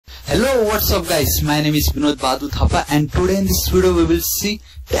Hello, what's up guys? My name is Vinod Badu Thapa and today in this video we will see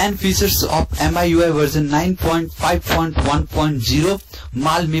 10 features of MIUI version 9.5.1.0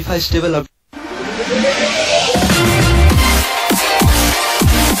 Malmifa stable update.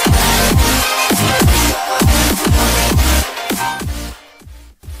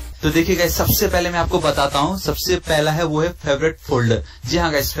 तो देखिए guys, सबसे पहले मैं आपको बताता हूँ। सबसे पहला है वो है फेवरेट फोल्डर। जी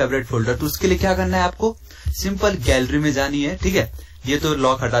हाँ गाइस, फेवरेट फोल्डर। तो उसके लिए क्या करना है, आपको सिंपल गैलरी में जानी है। ठीक है, ये तो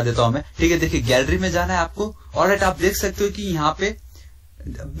लॉक हटा देता हूं मैं। ठीक है, देखिए गैलरी में जाना है आपको। ऑलराइट, आप देख सकते हो कि यहाँ पे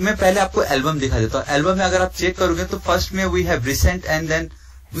मैं पहले आपको एल्बम दिखा देता हूँ। एल्बम में अगर आप चेक करोगे तो फर्स्ट में we have recent and then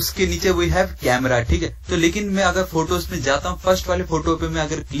उसके नीचे वी हैव कैमरा। ठीक है, तो लेकिन मैं अगर फोटोज में जाता हूँ, फर्स्ट वाले फोटो पे मैं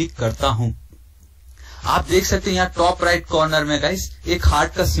अगर क्लिक करता हूँ, आप देख सकते हैं यहाँ टॉप राइट कॉर्नर में गाइस एक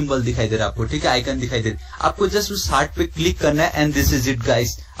हार्ट का सिंबल दिखाई दे रहा है आपको। ठीक है, आइकन दिखाई दे रहा है आपको। जस्ट उस हार्ट पे क्लिक करना है and this is it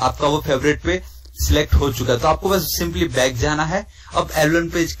guys, आपका वो फेवरेट पे सिलेक्ट हो चुका है। तो आपको बस सिंपली बैक जाना है, अब एल्बम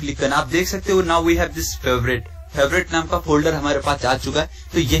पेज क्लिक करना। आप देख सकते हो now we have this favourite नाम का फोल्डर हमारे पास आ चुका है।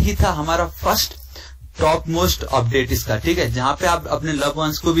 तो यही था हमारा फर्स्ट टॉप मोस्ट अपडेट इसका। ठीक है, जहां पे आप अपने लव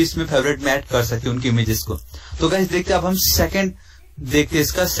वंस को भी इसमें फेवरेट में ऐड कर सकते हैं, उनकी इमेजेस को। तो गाइस देखते हैं अब हम सेकंड देखते हैं।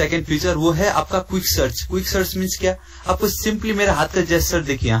 इसका सेकंड फीचर वो है आपका quick search. Quick search means क्या, आपको सिंपली मेरे हाथ का जेस्चर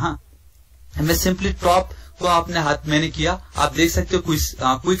देखिए। हाँ, मैं सिंपली टॉप को अपने हाथ मैंने किया, आप देख सकते हो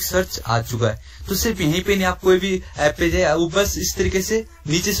क्विक सर्च आ चुका है। तो सिर्फ यहीं पे नहीं, आप कोई भी ऐप पे जाए, वो बस इस तरीके से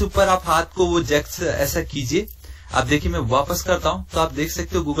नीचे से ऊपर आप हाथ को वो जैक्स ऐसा कीजिए। आप देखिए मैं वापस करता हूं तो आप देख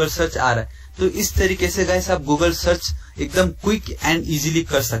सकते हो गूगल सर्च आ रहा है। तो इस तरीके से गाइस आप गूगल सर्च एकदम क्विक एंड इजीली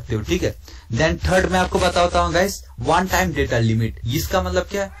कर सकते हो। ठीक है, देन थर्ड मैं आपको बताता हूँ guys, one time data limit. इसका मतलब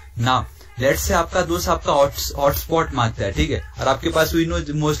क्या है ना, लेट से आपका दोस्त आपका हॉटस्पॉट मांगता है। ठीक है, और आपके पास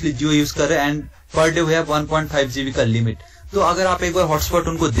मोस्टली जियो यूज कर रहे हैं and per day we have 1.5 GB का लिमिट। तो अगर आप एक बार हॉटस्पॉट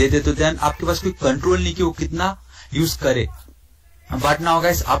उनको दे देते हो, देन आपके पास कोई कंट्रोल नहीं कि वो कितना यूज करे। But now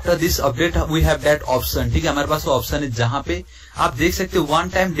guys after this update we have that option. ठीक है, हमारे पास वो ऑप्शन है जहां पे आप देख सकते हो वन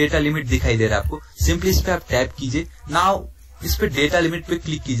टाइम डेटा लिमिट दिखाई दे रहा है आपको। सिंपली इस पे आप टैप कीजिए। नाउ इस पे डेटा लिमिट पे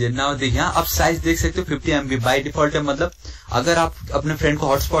क्लिक कीजिए। नाउ देखिए आप साइज देख सकते हो 50 MB बाय डिफॉल्ट है। मतलब अगर आप अपने फ्रेंड को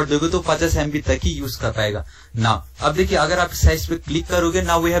हॉटस्पॉट दोगे तो 50 MB तक ही यूज कर पाएगा। नाउ अब देखिए अगर आप साइज पे क्लिक करोगे,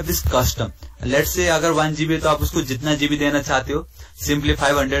 now we have this custom. Late से अगर 1 GB तो आप उसको जितना GB देना चाहते हो, सिंपली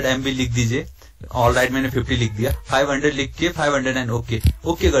 500 MB लिख दीजिए। ऑल राइट, मैंने 50 लिख दिया, 500 लिख के 500 एंड ओके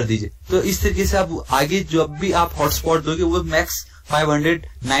कर दीजिए। तो इस तरीके से आप आगे जब भी आप हॉटस्पॉट दोगे वो मैक्स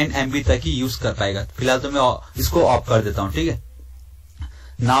 509 MB तक ही यूज कर पाएगा। फिलहाल तो मैं इसको ऑफ कर देता हूँ। ठीक है,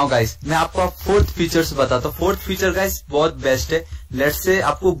 नाउ गाइस मैं आपको फोर्थ फीचर्स बताता हूँ। फोर्थ फीचर गाइस बहुत बेस्ट है। लेट से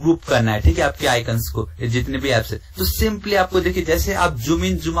आपको ग्रुप करना है। ठीक है, आपके आइकन्स को जितने भी एप्स है, तो सिंपली आपको देखिए जैसे आप जूम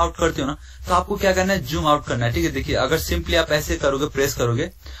इन जूम आउट करते हो ना, तो आपको क्या करना है, जूम आउट करना है। ठीक है, देखिए अगर सिंपली आप ऐसे करोगे, प्रेस करोगे,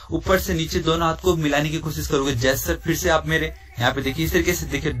 ऊपर से नीचे दोनों हाथ को मिलाने की कोशिश करोगे, जैसे फिर से आप मेरे यहाँ पे देखिए इस तरीके से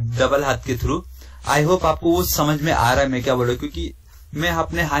देखिए डबल हाथ के थ्रू। आई होप आपको वो समझ में आ रहा है मैं क्या बोल रहा हूँ, क्योंकि मैं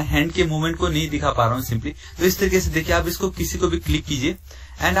अपने हैंड के मूवमेंट को नहीं दिखा पा रहा हूँ सिंपली। तो इस तरीके से देखिए आप इसको किसी को भी क्लिक कीजिए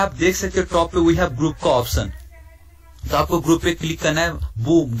एंड आप देख सकते हो टॉप पे वी हैव ग्रुप का ऑप्शन। तो आपको ग्रुप पे क्लिक करना है।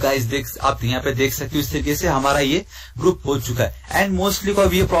 बूम गाइस, देख आप यहाँ पे देख सकते हो इस तरीके से हमारा ये ग्रुप हो चुका है। एंड मोस्टली को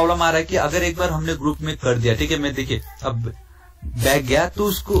अब ये प्रॉब्लम आ रहा है कि अगर एक बार हमने ग्रुप में कर दिया, ठीक है, मैं देखिए अब बैक गया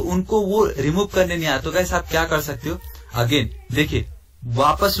तो उनको वो रिमूव करने नहीं आया। तो गाइस आप क्या कर सकते हो, अगेन देखिए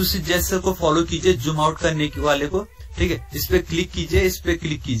वापस उसी जेस्चर को फॉलो कीजिए जूम आउट करने वाले को। ठीक है, इस पे क्लिक कीजिए, इस पे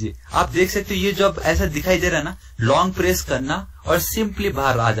क्लिक कीजिए। आप देख सकते हो ये जब ऐसा दिखाई दे रहा है ना, लॉन्ग प्रेस करना और सिंपली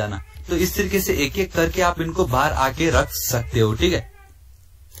बाहर आ जाना। तो इस तरीके से एक एक करके आप इनको बाहर आके रख सकते हो। ठीक है,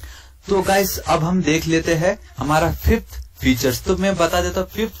 तो गाइस अब हम देख लेते हैं हमारा फिफ्थ फीचर्स। तो मैं बता देता हूँ,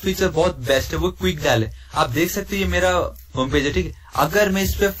 फिफ्थ फीचर बहुत बेस्ट है, वो क्विक डायल है। आप देख सकते हो ये मेरा होम पेज है। ठीक है, अगर मैं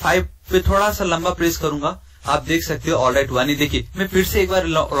इस पे 5 पे थोड़ा सा लंबा प्रेस करूंगा, आप देख सकते हो ऑलराइट 1 ही। देखिए मैं फिर से एक बार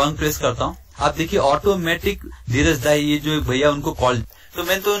लॉन्ग प्रेस करता हूँ, आप देखिए ऑटोमेटिक धीरज दाई ये जो भैया उनको कॉल, तो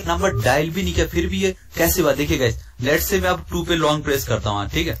मैं तो नंबर डायल भी नहीं किया, फिर भी ये कैसी बात। देखिए गाइस लेट से मैं अब 2 पे लॉन्ग प्रेस करता हूँ।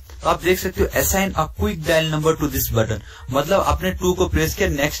 ठीक है, तो आप देख सकते हो assign a quick dial number two this button. मतलब आपने 2 को प्रेस किया,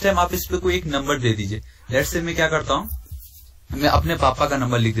 नेक्स्ट टाइम आप इस पे कोई एक नंबर दे दीजिए। लेट से मैं क्या करता हूँ, मैं अपने पापा का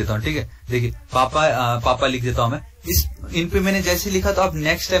नंबर लिख देता हूँ। ठीक है, देखिए पापा लिख देता हूँ मैं। इन पे मैंने जैसे लिखा तो आप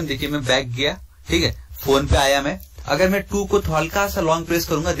नेक्स्ट टाइम देखिए मैं बैक गया। ठीक है, फोन पे आया मैं, अगर मैं 2 को हल्का सा लॉन्ग प्रेस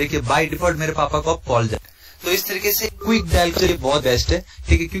करूंगा, देखिए बाय डिफॉल्ट मेरे पापा को अब कॉल जाए। तो इस तरीके से क्विक डायल के लिए बहुत बेस्ट है।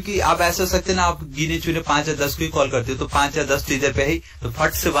 ठीक है, क्योंकि आप ऐसा हो सकते हैं ना, आप गिने चुने 5 या 10 को ही कॉल करते हो, तो 5 या 10 तो इधर पे ही, तो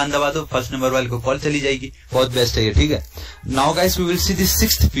फट से 1 दबा दो, फर्स्ट नंबर वाले को कॉल चली जाएगी। बहुत बेस्ट है ये। ठीक है, now guys we will see the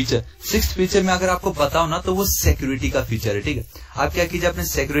sixth feature. Sixth feature में अगर आपको बताओ ना, तो वो सिक्योरिटी का फीचर है। ठीक है, आप क्या कीजिए, अपने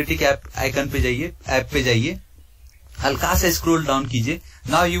सिक्योरिटी के ऐप आइकन पे जाइए, ऐप पे जाइए, हल्का सा स्क्रॉल डाउन कीजिए।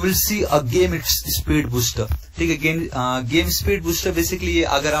 Now you will see a game speed booster, ठीक है। गेम स्पीड बूस्टर बेसिकली ये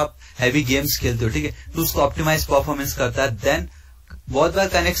अगर आप हैवी गेम्स खेलते हो, ठीक है, तो उसको ऑप्टिमाइज परफॉर्मेंस करता है। देन बहुत बार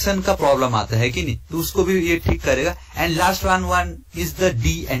कनेक्शन का प्रॉब्लम आता है कि नहीं, तो उसको भी ये ठीक करेगा। And last one is the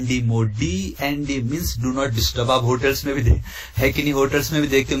DND mode. DND means do not disturb. आप होटल्स में भी है कि नहीं, होटल्स में भी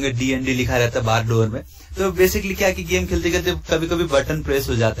देखते होंगे DND लिखा रहता है बार डोर में। तो बेसिकली क्या कि गेम खेलते खेलते कभी कभी बटन प्रेस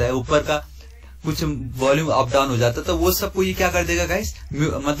हो जाता है, ऊपर का कुछ वॉल्यूम अप डाउन हो जाता है, तो वो सबको ये क्या कर देगा गाइस,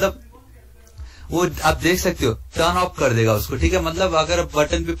 मतलब वो आप देख सकते हो टर्न ऑफ कर देगा उसको, ठीक है। मतलब अगर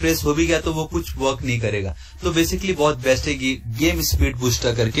बटन पे प्रेस हो भी गया तो वो कुछ वर्क नहीं करेगा। तो बेसिकली बहुत बेस्ट है गेम स्पीड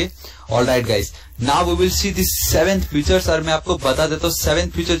बूस्टर करके। Alright guys, now we will see this 7th features. और मैं आपको बता देता हूँ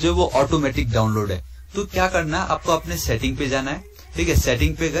 7th फीचर जो वो ऑटोमेटिक डाउनलोड है। तो क्या करना है, आपको अपने सेटिंग पे जाना है, ठीक है।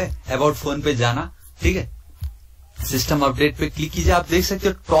 सेटिंग पे गए, अबाउट फोन पे जाना, ठीक है। सिस्टम अपडेट पे क्लिक कीजिए। आप देख सकते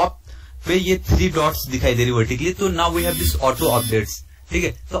हो टॉप पे ये 3 डॉट्स दिखाई दे रही वर्टिकली। तो now we have this auto updates, ठीक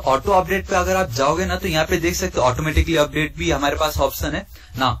है। तो ऑटो अपडेट पे अगर आप जाओगे ना, तो यहाँ पे देख सकते हो ऑटोमेटिकली अपडेट भी हमारे पास ऑप्शन है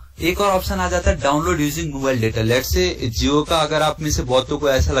ना। एक और ऑप्शन आ जाता है download using mobile data. Late से जियो का अगर आप में से बहुतों को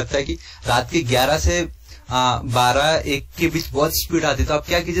ऐसा लगता है कि रात के 11 से 12-1 के बीच बहुत स्पीड आती है, तो आप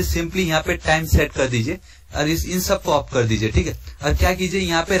क्या कीजिए, सिंपली यहाँ पे टाइम सेट कर दीजिए और इन सब को ऑफ कर दीजिए, ठीक है। और क्या कीजिए,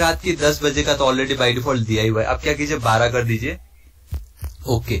 यहाँ पे रात के 10 बजे का तो ऑलरेडी बाय डिफॉल्ट दिया ही हुआ है। आप क्या कीजिए, 12 कर दीजिए,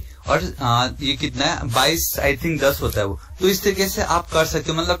 ओके। और ये कितना है, 22 आई थिंक 10 होता है वो। तो इस तरीके से आप कर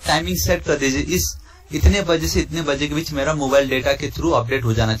सकते हो, मतलब टाइमिंग सेट कर दीजिए, इस इतने बजे से इतने बजे के बीच मेरा मोबाइल डेटा के थ्रू अपडेट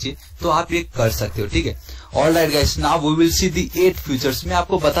हो जाना चाहिए, तो आप ये कर सकते हो, ठीक है। Alright guys, now we will see the 8 features. मैं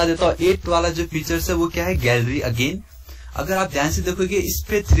आपको बता देता हूँ 8 वाला जो फीचर्स है वो क्या है, गैलरी अगेन। अगर आप ध्यान से देखोगे इस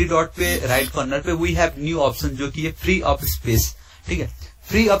पे 3 डॉट पे राइट कॉर्नर पे वी हैव न्यू ऑप्शन जो कि है फ्री ऑफ स्पेस, ठीक है।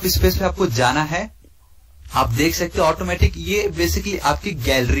 फ्री ऑफ स्पेस पे आपको जाना है। आप देख सकते हो ऑटोमेटिक, ये बेसिकली आपकी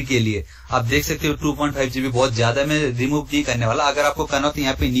गैलरी के लिए। आप देख सकते हो 2.5 GB बहुत ज्यादा, मैं रिमूव नहीं करने वाला। अगर आपको करना हो तो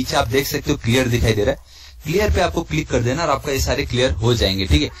यहाँ पे नीचे आप देख सकते हो क्लियर दिखाई दे रहा है, क्लियर पे आपको क्लिक कर देना और आपका ये सारे क्लियर हो जाएंगे,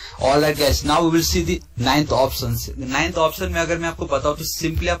 ठीक है। Alright guys, now we will see the 9th option. 9th option में अगर मैं आपको बताऊं तो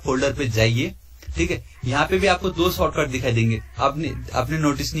सिंपली आप फोल्डर पे जाइए, ठीक है। यहाँ पे भी आपको 2 शॉर्टकट दिखाई देंगे। आपने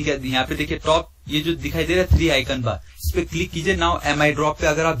नोटिस नहीं किया, यहाँ पे देखिए टॉप ये जो दिखाई दे रहा है 3 आइकन बार, इस पे क्लिक कीजिए। नाउ MI ड्रॉप पे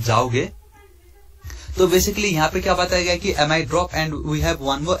अगर आप जाओगे तो बेसिकली यहाँ पे क्या बताया गया कि MI drop and we have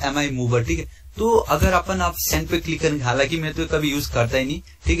one more MI mover, ठीक है। तो अगर अपन आप सेंड पे क्लिक करेंगे, हालांकि मैं तो कभी यूज करता ही नहीं,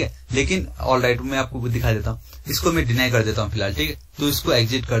 ठीक है, लेकिन ऑलराइट मैं आपको दिखा देता हूँ। इसको मैं डिनाई कर देता हूँ फिलहाल, ठीक है। तो इसको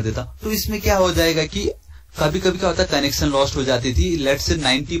एग्जिट कर देता हूँ। तो इसमें क्या हो जाएगा कि कभी कभी क्या होता है, कनेक्शन लॉस्ट हो जाती थी। लेट से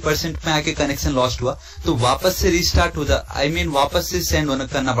 90% में आके कनेक्शन लॉस्ट हुआ तो वापस से रिस्टार्ट हो जा, वापस से सेंड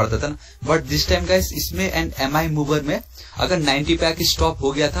करना पड़ता था ना। बट दिस टाइम गाइस इसमें एंड MI मूवर में अगर 90 पे आके स्टॉप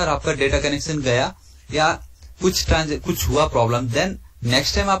हो गया था और आपका डेटा कनेक्शन गया या कुछ हुआ प्रॉब्लम, देन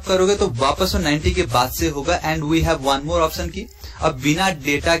नेक्स्ट टाइम आप करोगे तो वापस 90 के बाद से होगा। And we have one more option की अब बिना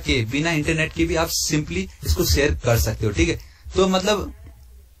डेटा के, बिना इंटरनेट के भी आप सिंपली इसको शेयर कर सकते हो, ठीक है। तो मतलब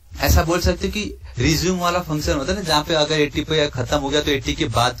ऐसा बोल सकते हो कि रिज्यूम वाला फंक्शन होता है ना, जहाँ पे अगर 80 पे खत्म हो गया तो 80 के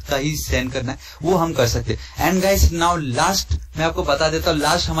बाद का ही सेंड करना है, वो हम कर सकते हैं। एंड गाइस नाउ लास्ट मैं आपको बता देता हूँ,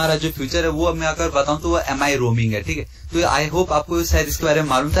 लास्ट हमारा जो फ्यूचर है वो मैं अगर बताऊं तो वो MI रोमिंग है, ठीक है। तो आई होप आपको शायद इसके बारे में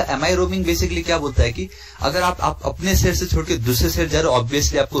मालूम था। MI रोमिंग बेसिकली क्या बोलता है कि अगर आप अपने शहर से छोड़ के दूसरे शहर जा रहे हो,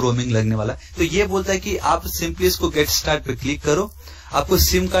 ऑब्वियसली आपको रोमिंग लगने वाला है। तो ये बोलता है कि आप सिंपली इसको गेट स्टार्ट पे क्लिक करो, आपको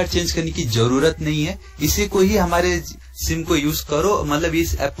सिम कार्ड चेंज करने की जरूरत नहीं है, इसी को ही हमारे सिम को यूज करो, मतलब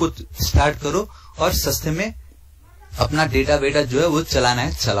इस ऐप को स्टार्ट करो और सस्ते में अपना डेटा वेटा जो है वो चलाना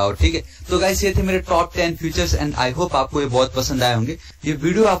है चलाओ, ठीक है। तो गाइस ये थे मेरे top 10 features and I hope आपको ये बहुत पसंद आए होंगे। ये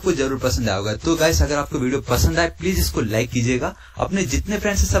वीडियो आपको जरूर पसंद आया होगा। तो गाइस अगर आपको वीडियो पसंद आए प्लीज इसको लाइक कीजिएगा, अपने जितने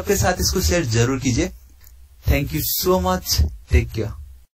फ्रेंड्स हैं सबके साथ इसको शेयर जरूर कीजिए। Thank you so much, take care.